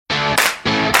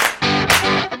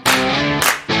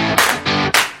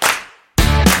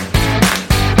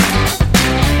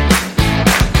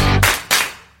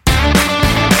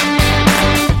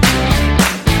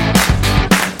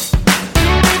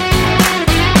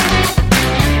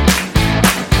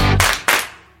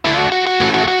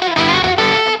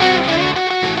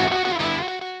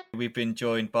been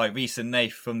joined by Reece and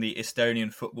Nath from the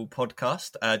Estonian Football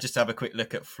Podcast. Just to have a quick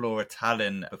look at Flora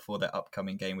Tallinn before their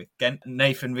upcoming game with Gent.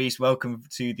 Nath and Reece, welcome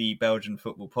to the Belgian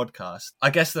Football Podcast.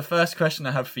 I guess the first question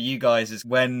I have for you guys is,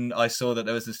 when I saw that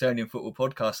there was an Estonian Football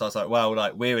Podcast, I was like, wow,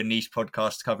 like we're a niche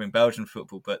podcast covering Belgian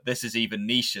football, but this is even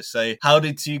nicher. So how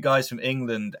did two guys from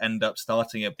England end up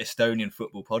starting an Estonian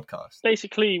Football Podcast?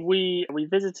 Basically, we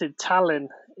visited Tallinn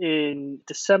in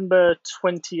December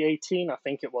 2018, I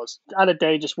think it was. I had a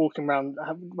day just walking around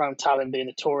Tallinn being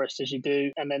a tourist, as you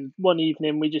do. And then one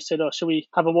evening we just said, shall we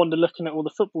have a wander looking at all the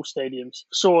football stadiums?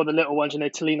 Saw the little ones,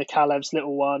 Tallinna Kalev's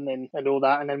little one and all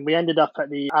that. And then we ended up at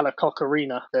the Alacoque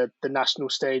Arena, the national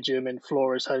stadium in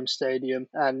Flora's home stadium.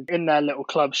 And in their little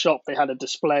club shop, they had a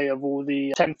display of all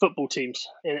the 10 football teams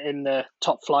in the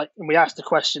top flight. And we asked a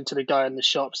question to the guy in the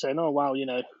shop saying, oh, wow,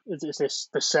 is this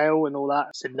for sale and all that?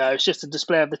 I said, no, it's just a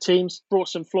display of the teams. Brought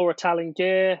some Flora Tallinn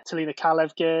gear, Tallinna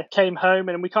Kalev gear, came home,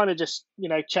 and we kind of just,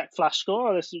 checked flash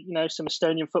score. There's, some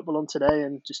Estonian football on today,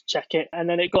 and just check it. And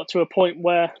then it got to a point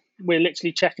where we're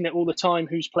literally checking it all the time,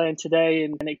 who's playing today.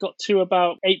 And it got to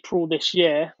about April this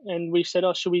year, and we said,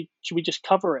 should we just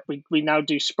cover it? We now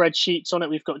do spreadsheets on it.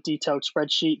 We've got detailed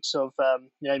spreadsheets of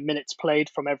minutes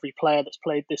played from every player that's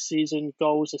played this season,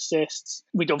 goals, assists.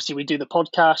 We do the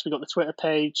podcast. We've got the Twitter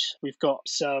page. We've got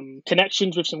some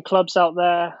connections with some clubs out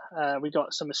there. We've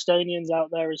got some Estonians out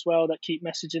there as well that keep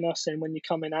messaging us saying when you're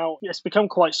coming out. It's become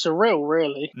quite surreal,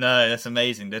 really. No, that's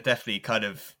amazing. They're definitely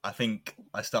I think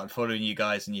I started following you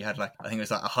guys and you had I think it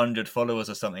was 100 followers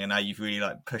or something, and now you've really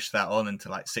pushed that on into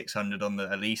 600 on the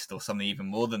at least, or something even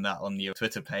more than that on your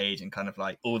Twitter page, and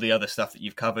all the other stuff that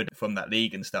you've covered from that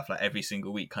league and stuff, every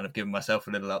single week, giving myself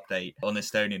a little update on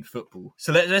Estonian football.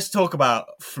 So let's talk about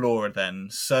Flora then.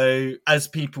 So as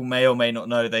people may or may not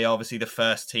know, they are obviously the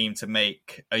first team to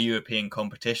make a European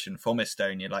competition from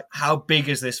Estonia. How big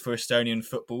is this for Estonian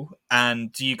football?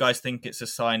 And do you guys think it's a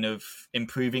sign of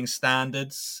improving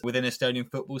standards within Estonian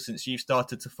football since you've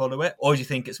started to follow it? Or do you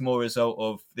think it's more a result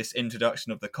of this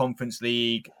introduction of the Conference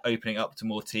League opening up to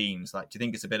more teams? Do you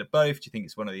think it's a bit of both? Do you think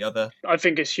it's one or the other? I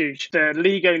think it's huge. The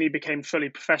league only became fully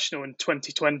professional in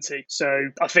 2020. So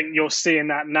I think you're seeing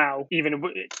that now, even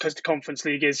because the Conference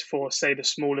League is for, say, the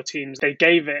smaller teams. I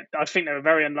think they were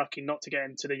very unlucky not to get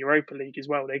into the Europa League as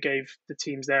well. They gave the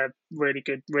teams there a really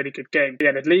good game. But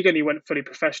yeah, the league only went fully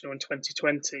professional in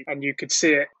 2020. And you could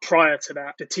see it prior to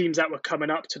that. The teams that were coming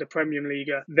up to the Premier League,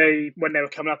 when they were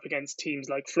coming up against teams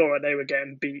like Flora, they were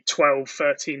getting beat 12,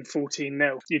 13,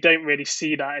 14-0. You don't really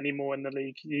see that anymore in the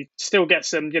league. You still get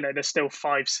some, there's still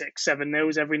 5, 6,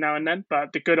 7-0s every now and then.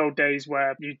 But the good old days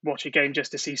where you watch a game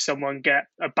just to see someone get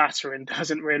a battering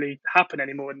doesn't really happen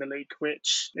anymore in the league,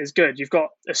 which is good. You've got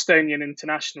Estonian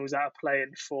internationals that are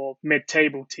playing for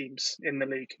mid-table teams in the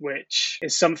league, which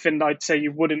is something I'd say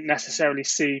you wouldn't necessarily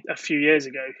see a few years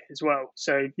ago as well.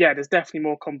 So yeah, there's definitely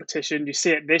more competition. You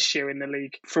see it this year in the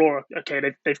league. Flora, okay,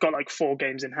 they've got 4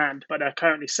 games in hand, but they're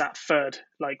currently sat third,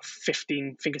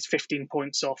 15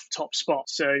 points off top spot.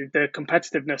 So the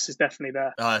competitiveness is definitely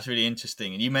there. Oh, that's really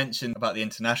interesting. And you mentioned about the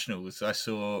internationals. I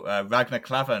saw Ragnar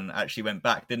Klavan actually went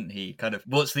back, didn't he?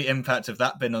 What's the impact of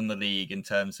that been on the league in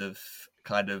terms of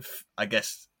I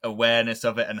guess, awareness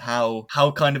of it, and how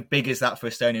big is that for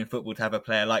Estonian football to have a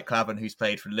player like Klavan, who's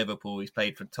played for Liverpool, who's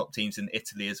played for top teams in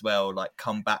Italy as well,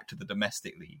 come back to the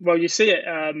domestic league? Well, you see it.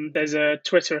 There's a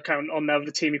Twitter account on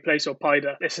the team he plays for,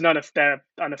 Paida. It's their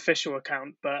unofficial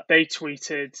account, but they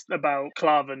tweeted about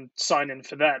Klavan signing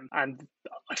for them, and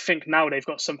I think now they've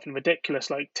got something ridiculous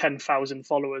 10,000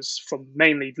 followers from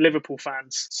mainly Liverpool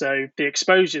fans. So the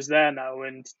exposure's there now,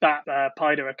 and that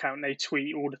Paida account, they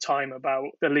tweet all the time about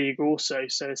the league also.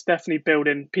 So it's definitely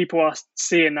building. People are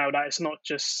seeing now that it's not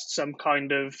just some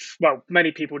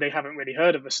many people, they haven't really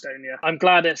heard of Estonia. I'm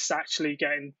glad it's actually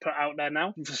getting put out there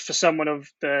now. For someone of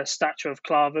the stature of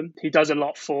Klavan, he does a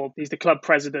lot he's the club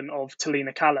president of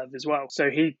Tallinna Kalev as well. So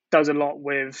he does a lot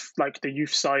with the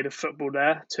youth side of football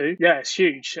there too. Yeah, it's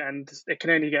huge, and it can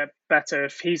only get better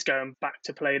if he's going back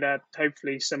to play there.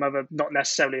 Hopefully some other, not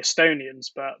necessarily Estonians,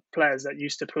 but players that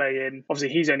used to play in, obviously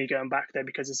he's only going back there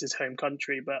because it's his home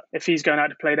country, but if he's going out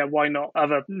to play there, why not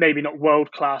other, maybe not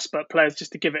world class, but players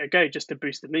just to give it a go, just to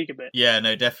boost the league a bit? Yeah,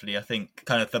 no, definitely. I think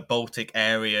the Baltic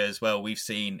area as well, we've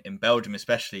seen in Belgium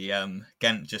especially,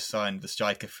 Gent just signed the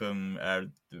striker from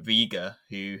Riga,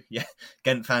 who,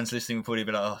 Gent fans listening will probably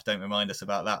be like, oh, don't remind us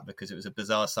about that because it was a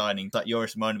bizarre signing. Like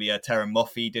Joris reminded me, Terran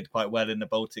Moffi did quite well in the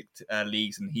Baltic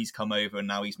leagues, and he's come over and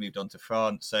now he's moved on to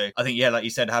France. So I think, like you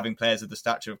said, having players of the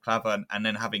stature of Claver and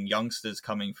then having youngsters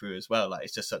coming through as well, like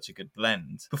it's just such a good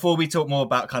blend. Before we talk more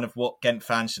about kind of what Gent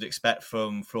fans should expect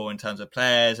from Flora in terms of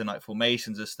players and like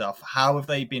formations and stuff, how have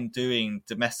they been doing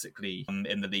domestically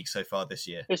in the league so far this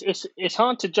year? It's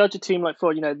hard to judge a team like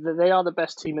Flora. They are the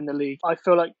best team in the league. I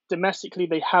feel like domestically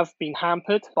they have been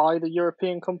hampered by the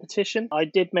European competition. I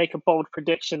did make a bold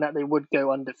prediction that they would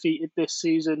go undefeated this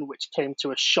season, which came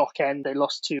to a shock end. They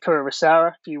lost to Kuressaare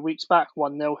a few weeks back,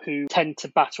 1-0, who tend to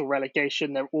battle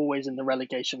relegation. They're always in the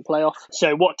relegation playoff.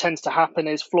 So what tends to happen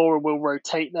is Flora will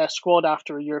rotate their squad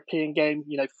after a European game,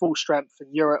 full strength in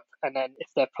Europe. And then if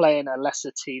they're playing a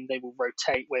lesser team, they will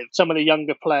rotate with some of the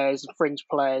younger players and fringe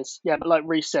players. Yeah, but like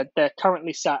Reece said, they're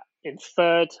currently sat in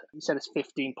third. You said it's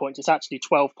 15 points. It's actually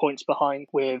 12 points behind,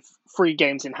 with 3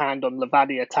 games in hand on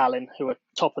Levadia Tallinn, who are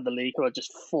top of the league, who are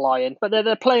just flying. But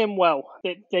they're playing well.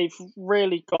 They've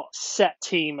really got set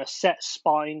team, a set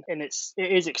spine, and it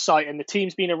is exciting. The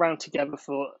team's been around together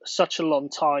for such a long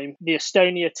time. The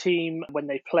Estonia team, when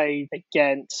they played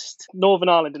against Northern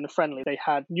Ireland in the friendly, they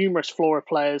had numerous Flora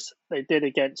players. They did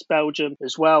against Belgium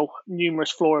as well.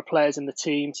 Numerous Flora players in the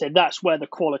team. So that's where the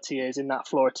quality is in that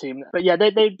Flora team. But yeah,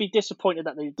 they'd be disappointed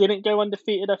that they didn't go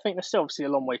undefeated. I think there's still obviously a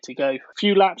long way to go. A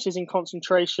few lapses in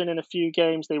concentration in a few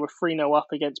games. They were 3-0 up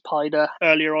against Paide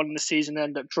earlier on in the season,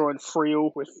 ended up drawing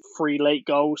 3-3 with 3 late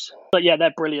goals. But yeah,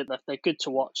 they're brilliant. They're good to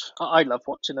watch. I love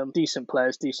watching them. Decent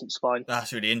players, decent spine.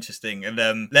 That's really interesting. And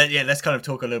let's kind of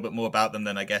talk a little bit more about them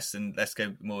then, I guess, and let's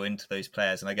go more into those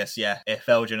players. And I guess, if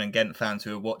Belgian and Gent fans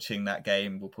who are watching that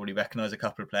game will probably recognise a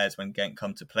couple of players when Gent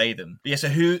come to play them. But so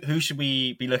who should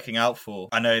we be looking out for?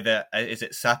 I know that, is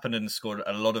it Sapinen scored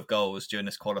a lot of goals during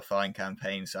this qualifying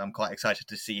campaign, so I'm quite excited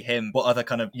to see him. What other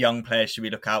kind of young players should we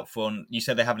look out for? And you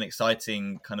said they have an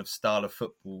exciting kind of style of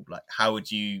football. Like, how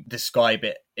would you describe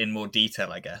it in more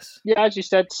detail, I guess? Yeah, as you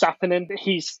said, Sapinen,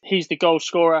 he's the goal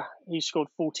scorer. He's scored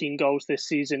 14 goals this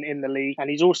season in the league. And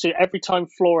he's also, every time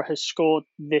Flora has scored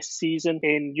this season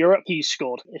in Europe, he's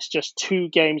scored. It's just 2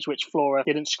 games which Flora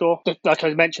didn't score. Like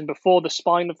I mentioned before, the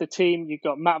spine of the team, you've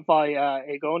got Matvei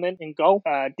Egonen in goal,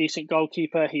 decent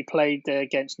goalkeeper. He played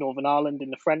against Northern Ireland in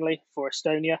the friendly for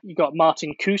Estonia. You've got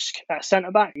Martin Kusk at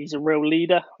centre-back. He's a real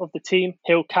leader of the team.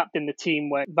 He'll captain the team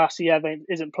when Vasiljev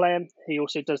isn't playing. He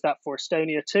also does that for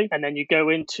Estonia too. And then you go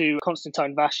into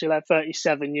Konstantin Vasiljev,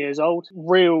 37 years old.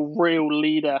 Real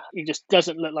leader. He just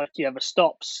doesn't look like he ever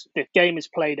stops. The game is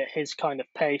played at his kind of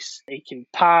pace. He can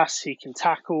pass, he can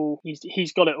tackle.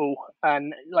 He's got it all.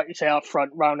 And like you say, up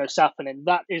front, Rauno Sapinen,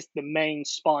 that is the main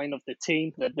spine of the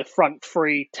team. The front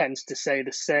 3 tends to stay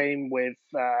the same with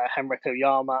Henrik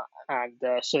Oyama and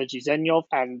Sergei Zenyov,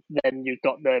 and then you've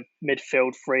got the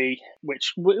midfield 3,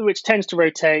 which tends to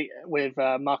rotate with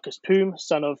Marcus Poom,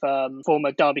 son of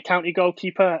former Derby County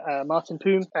goalkeeper Martin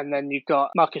Poom, and then you've got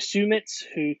Marcus Sumitz,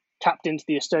 who captained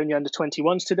the Estonia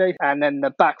under-21s today. And then the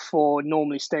back 4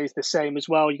 normally stays the same as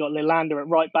well. You've got Lilander at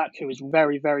right back, who is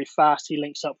very, very fast. He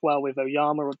links up well with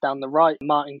Oyama down the right.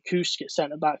 Martin Kusk at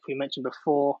centre-back, we mentioned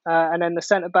before. And then the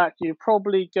centre-back, you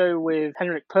probably go with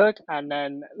Henrik Perg. And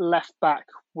then left-back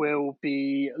will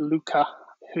be Luka,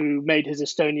 who made his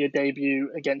Estonia debut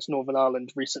against Northern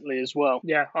Ireland recently as well.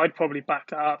 Yeah, I'd probably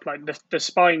back that up. Like the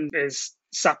spine is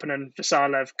Sapinen,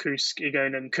 Vasiljev, Kusk,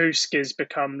 Egonen. Kusk has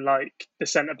become like the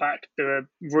centre-back, the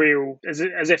real, as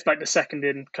if like the second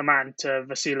in command to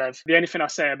Vasiljev. The only thing I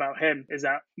say about him is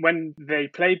that when they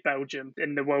played Belgium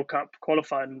in the World Cup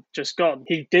qualifying just gone,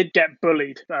 he did get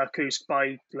bullied, Kusk,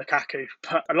 by Lukaku.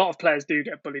 But a lot of players do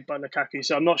get bullied by Lukaku,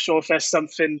 so I'm not sure if it's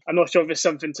something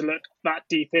to look that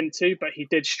deep into, but he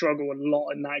did struggle a lot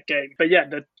in that game. But yeah,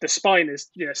 the spine is,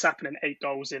 Sapinen 8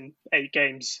 goals in 8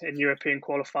 games in European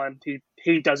qualifying.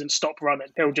 He doesn't stop running.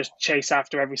 He'll just chase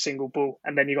after every single ball.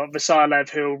 And then you got Vasiljev,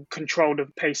 who'll control the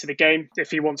pace of the game. If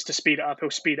he wants to speed it up,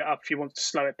 he'll speed it up. If he wants to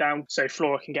slow it down, so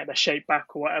Flora can get their shape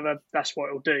back or whatever, that's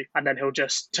what he'll do. And then he'll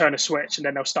just turn a switch and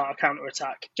then they'll start a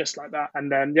counter-attack, just like that.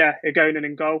 And then, Egonen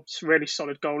in goal. It's a really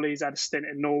solid goalie. He's had a stint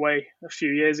in Norway a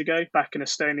few years ago, back in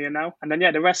Estonia now. And then,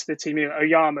 the rest of the team,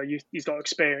 Oyama, he's got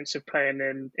experience of playing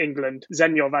in England.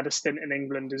 Zenyov had a stint in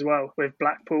England as well with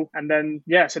Blackpool. And then,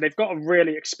 so they've got a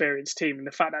really experienced team. And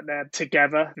the fact that they're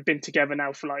together, they've been together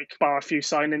now for bar a few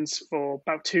signings for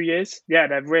about 2 years. Yeah,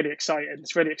 they're really exciting.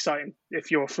 It's really exciting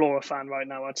if you're a Flora fan right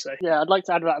now, I'd say. Yeah, I'd like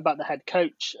to add that about the head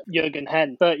coach, Jürgen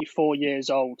Henn, 34 years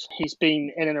old. He's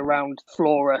been in and around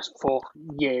Flora for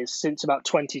years, since about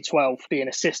 2012, being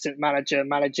assistant manager,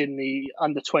 managing the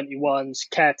under-21s,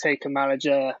 caretaker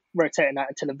manager, rotating that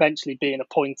until eventually being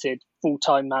appointed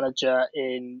full-time manager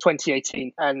in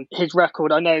 2018. And his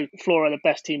record, I know Flora are the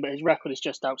best team, but his record is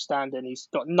just outstanding. He's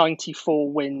got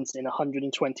 94 wins in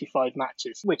 125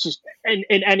 matches, which is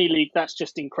in any league, that's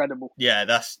just incredible. Yeah,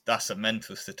 that's a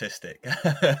mental statistic.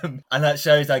 And that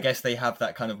shows, I guess, they have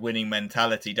that kind of winning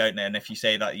mentality, don't they? And if you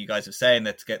say that you guys are saying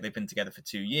that they've been together for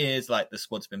 2 years, like the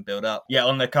squad's been built up. Yeah,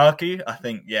 on Lukaku, I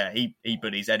think, yeah, he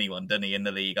bullies anyone, doesn't he, in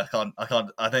the league?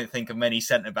 I don't think of many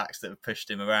centre-backs that have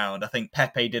pushed him around. I think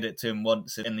Pepe did it to him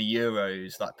once in the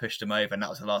Euros, like pushed him over, and that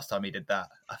was the last time he did that.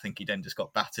 I think he then just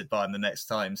got battered by him the next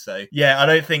time. So yeah, I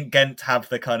don't think Gent have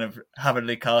a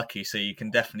Lukaku, so you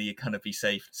can definitely kind of be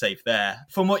safe there.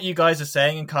 From what you guys are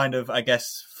saying, and kind of, I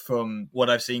guess, from what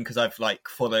I've seen, because I've like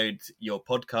followed your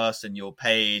podcast and your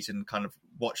page and kind of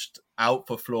watched out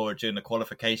for Flora during the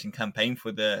qualification campaign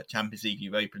for the Champions League,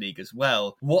 Europa League as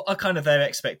well. What are kind of their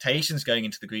expectations going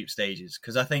into the group stages?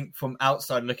 Because I think from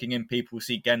outside looking in, people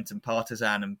see Gent and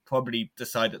Partizan and probably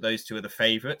decide that those two are the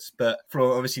favourites. But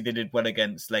Flora, obviously, they did well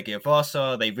against Legia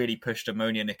Warsaw. They really pushed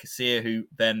Ammonia Nicosia, who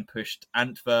then pushed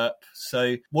Antwerp.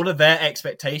 So what are their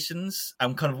expectations?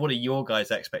 And kind of what are your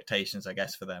guys' expectations, I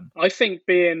guess, for them? I think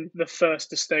being the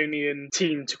first Estonian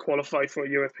team to qualify for a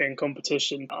European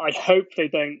competition, I hope they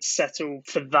don't settle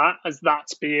for that as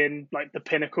that's being like the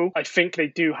pinnacle. I think they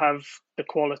do have the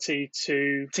quality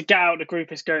to get out of the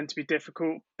group. Is going to be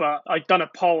difficult, but I'd done a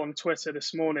poll on Twitter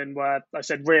this morning where I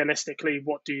said, realistically,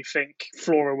 what do you think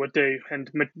Flora would do?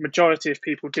 And majority of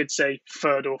people did say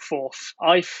third or fourth.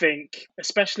 I think,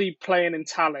 especially playing in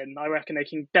Tallinn, I reckon they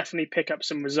can definitely pick up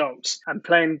some results, and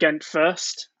playing Gent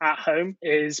first at home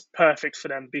is perfect for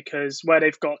them, because where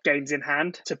they've got games in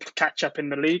hand to catch up in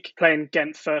the league, playing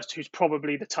Gent first, who's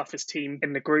probably the toughest team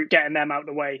in the group, getting them out of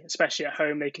the way, especially at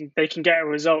home, they can get a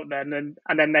result then,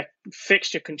 and then their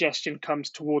fixture congestion comes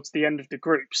towards the end of the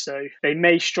group. So they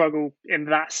may struggle in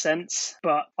that sense,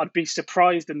 but I'd be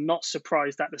surprised and not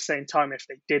surprised at the same time if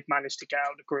they did manage to get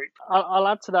out of the group. I'll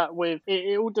add to that with,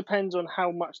 it all depends on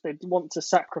how much they want to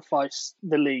sacrifice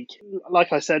the league.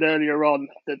 Like I said earlier on,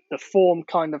 the form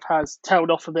kind of has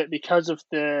tailed off a bit because of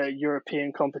the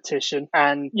European competition.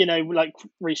 And, you know, like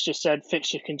Reece just said,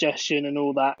 fixture congestion and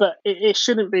all that. But it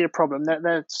shouldn't be a problem.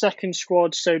 Their second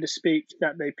squad, so to speak,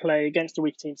 that they play against the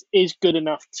weak teams is good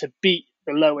enough to beat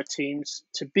the lower teams,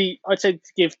 I'd say to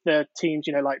give the teams,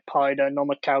 you know, like Paida,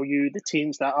 Nomakau, the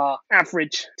teams that are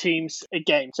average teams a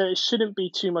game. So it shouldn't be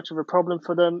too much of a problem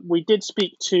for them. We did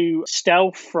speak to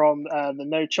Stel from the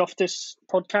No Choftis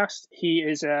podcast. He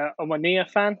is a Omonia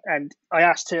fan, and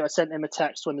I sent him a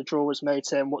text when the draw was made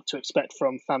saying what to expect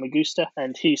from Famagusta,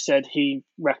 and he said he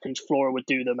reckons Flora would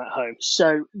do them at home.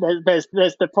 So there's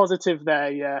the positive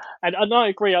there, yeah. And I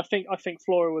agree. I think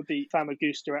Flora would beat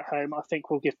Famagusta at home. I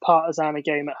think we'll give Partizan a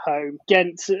game at home.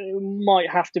 Gent might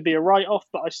have to be a write-off,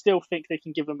 but I still think they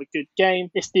can give them a good game.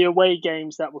 It's the away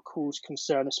games that will cause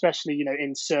concern, especially, you know,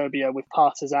 in Serbia with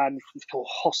Partizan,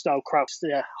 hostile crowds,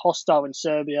 hostile in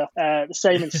Serbia. The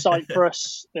same in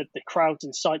Cyprus. The crowds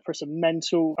in Cyprus are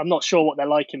mental. I'm not sure what they're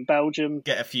like in Belgium.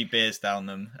 Get a few beers down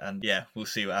them, and yeah, we'll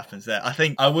see what happens there. I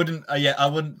think I wouldn't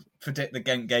predict the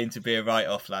Gent game to be a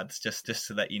write-off, lads, just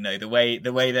to let you know. The way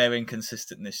they're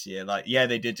inconsistent this year, like, yeah,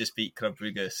 they did just beat Club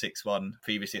Brugge 6-1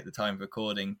 previously at the time of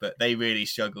recording, but they really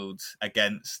struggled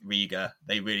against Riga.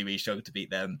 They really struggled to beat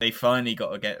them. They finally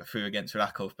got to get through against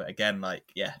Rakov, but again, like,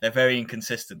 yeah, they're very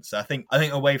inconsistent. So I think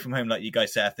away from home, like you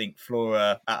guys said, I think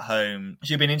Flora at home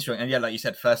should be an interesting, and yeah, like you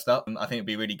said, first up, I think it'd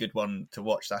be a really good one to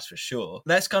watch, that's for sure.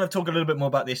 Let's kind of talk a little bit more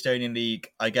about the Estonian League,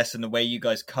 I guess, and the way you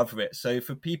guys cover it. So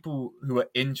for people who are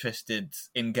interested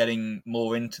in getting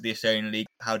more into the Estonian League,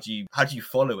 how do you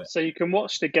follow it? So you can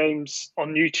watch the games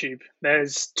on YouTube.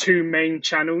 There's two main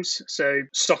channels, so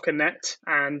SoccerNet,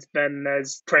 and then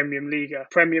there's Premium Liga.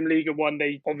 Premium Liga 1,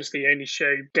 they obviously only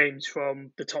show games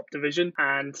from the top division,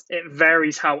 and it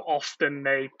varies how often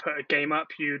they put a game up.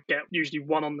 You get usually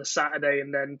one on the Saturday,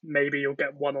 and then maybe you'll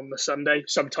get one on the Sunday.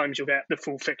 Sometimes you'll get the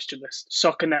full fixture list.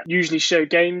 SoccerNet usually show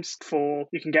games for,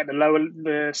 you can get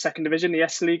the second division, the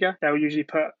S Liga. They'll usually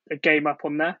put a game up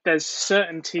on there. There's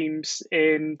certain teams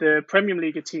in the Premium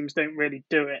Liga teams don't really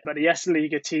do it, but the S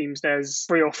Liga teams, there's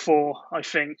 3 or 4, I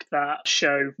think, that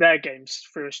show their games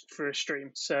through a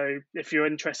stream. So if you're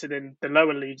interested in the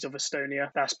lower leagues of Estonia,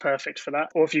 that's perfect for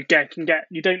that. Or if you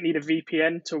you don't need a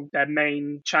VPN to their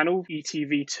main channel,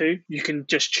 ETV2. You can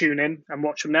just tune in and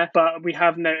watch them there. But we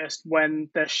have noticed when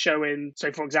they're showing,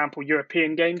 so for example,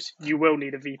 European games, you will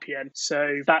need a VPN.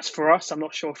 So that's for us. I'm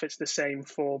not sure if it's the same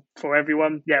for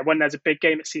everyone. Yeah, when there's a big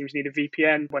game, it seems you need a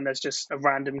VPN. When there's just a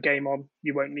random game on,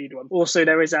 you won't need one. Also,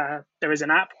 there is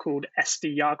an app called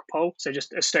SD Jagpol, so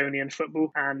just Estonian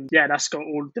football, and yeah, that's got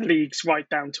all the leagues right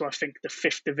down to I think the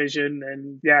 5th division,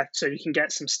 and yeah, so you can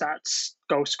get some stats,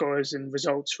 goal scorers and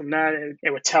results from there.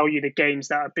 It would tell you the games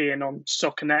that are being on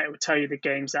SoccerNet. It would tell you the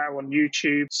games that are on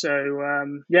YouTube. So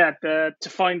to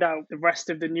find out the rest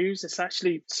of the news, it's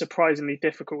actually surprisingly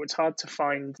difficult. It's hard to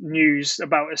find news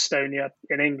about Estonia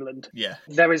in England. Yeah.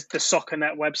 There is the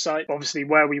SoccerNet website, obviously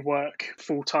where we work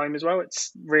full time as well.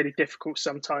 It's really difficult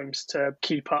sometimes to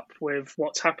keep up with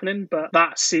what's happening, but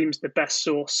that seems the best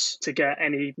source to get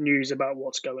any news about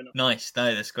what's going on. Nice.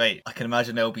 No, that's great. I can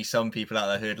imagine there'll be some people out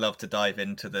there who'd love to dive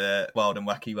into the wild and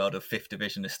wacky world of 5th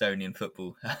division Estonian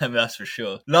football. That's for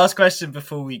sure. Last question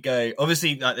before we go.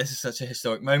 Obviously, this is such a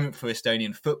historic moment for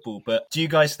Estonian football, but do you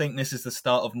guys think this is the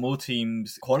start of more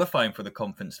teams qualifying for the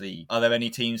Conference League? Are there any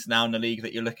teams now in the league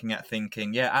that you're looking at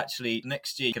thinking, yeah, actually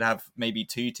next year you could have maybe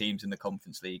 2 teams in the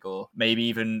Conference League, or maybe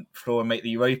even Flora make the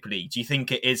Europa League? Do you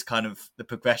think it is kind of the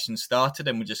progression started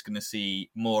and we're just going to see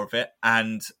more of it?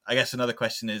 And I guess another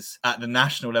question is, at the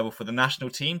national level for the national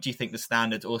team, do you think the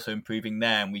standard's also improving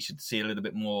there and we should see a little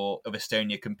bit more of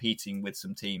Estonia competing with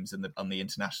some teams on the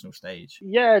international stage?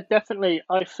 Yeah, definitely.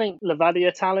 I think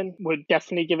Levadia Tallinn would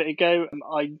definitely give it a go.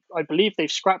 I believe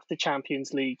they've scrapped the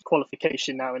Champions League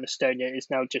qualification now in Estonia. It's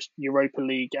now just Europa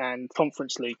League and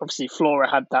Conference League. Obviously, Flora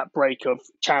had that break of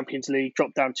Champions League,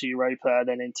 dropped down to Europa,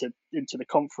 then into the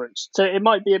conference. So it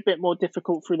might be a bit more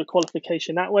difficult through the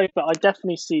qualification that way, but I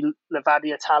definitely see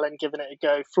Levadia Tallinn giving it a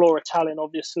go. Flora Tallinn,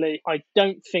 obviously. I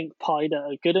don't think Paide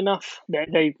are good enough.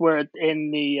 They were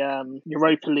in the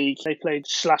Europa League. They played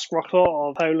Śląsk Wrocław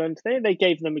of Poland. They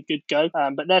gave them a good go,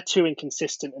 but they're too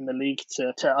inconsistent in the league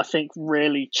to I think,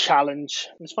 really challenge.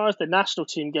 As far as the national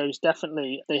team goes,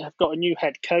 definitely, they have got a new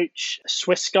head coach, a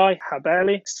Swiss guy,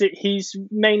 Haberli. He's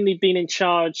mainly been in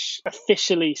charge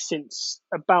officially since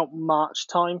about March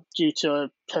time due to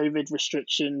COVID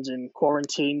restrictions and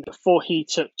quarantine. Before he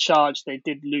took charge, they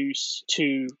did lose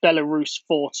to Belarus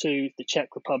 4-2, the Czech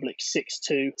Republic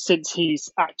 6-2. Since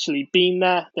he's actually been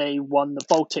there, they won the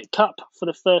Baltic Cup for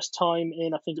the first time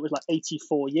in, I think it was like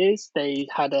 84 years. They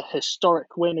had a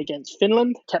historic win against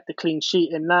Finland, kept a clean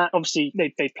sheet in that. Obviously,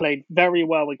 they played very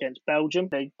well against Belgium.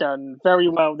 They've done very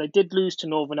well. They did lose to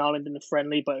Northern Ireland in the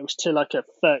friendly, but it was to like a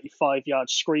 35-yard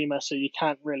screamer, so you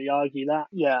can't really argue that.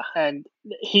 Yeah, and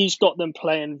he's got them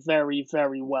playing very,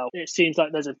 very well. It seems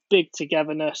like there's a big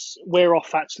togetherness. We're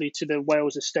off actually to the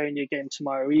Wales-Estonia game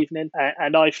tomorrow evening,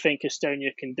 and I think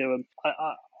Estonia can do them.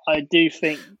 I do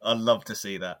think... I'd love to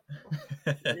see that.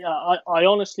 Yeah, I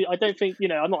honestly, I don't think,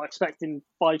 I'm not expecting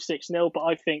 5-6-0, but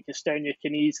I think Estonia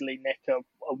can easily nick a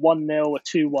 1-0,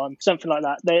 a 2-1, something like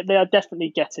that. They are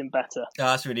definitely getting better. Oh,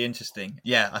 that's really interesting.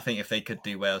 Yeah, I think if they could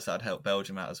do Wales, that'd help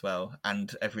Belgium out as well.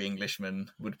 And every Englishman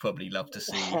would probably love to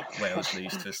see Wales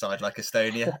lose to a side like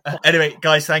Estonia. Anyway,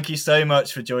 guys, thank you so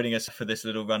much for joining us for this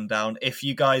little rundown. If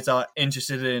you guys are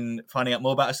interested in finding out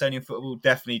more about Estonian football,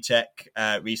 definitely check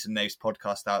Reece and Nath's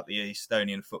podcast out, the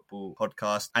Estonian Football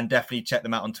Podcast, and definitely check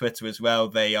them out on Twitter as well.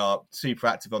 They are super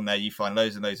active on there. You find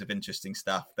loads and loads of interesting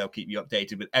stuff. They'll keep you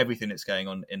updated with everything that's going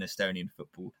on in Estonian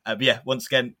football. But yeah, once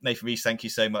again, Nathan, Reece, thank you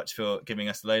so much for giving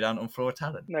us the lowdown on Flora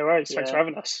Tallinn. No worries. Thanks for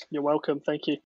having us. You're welcome. Thank you.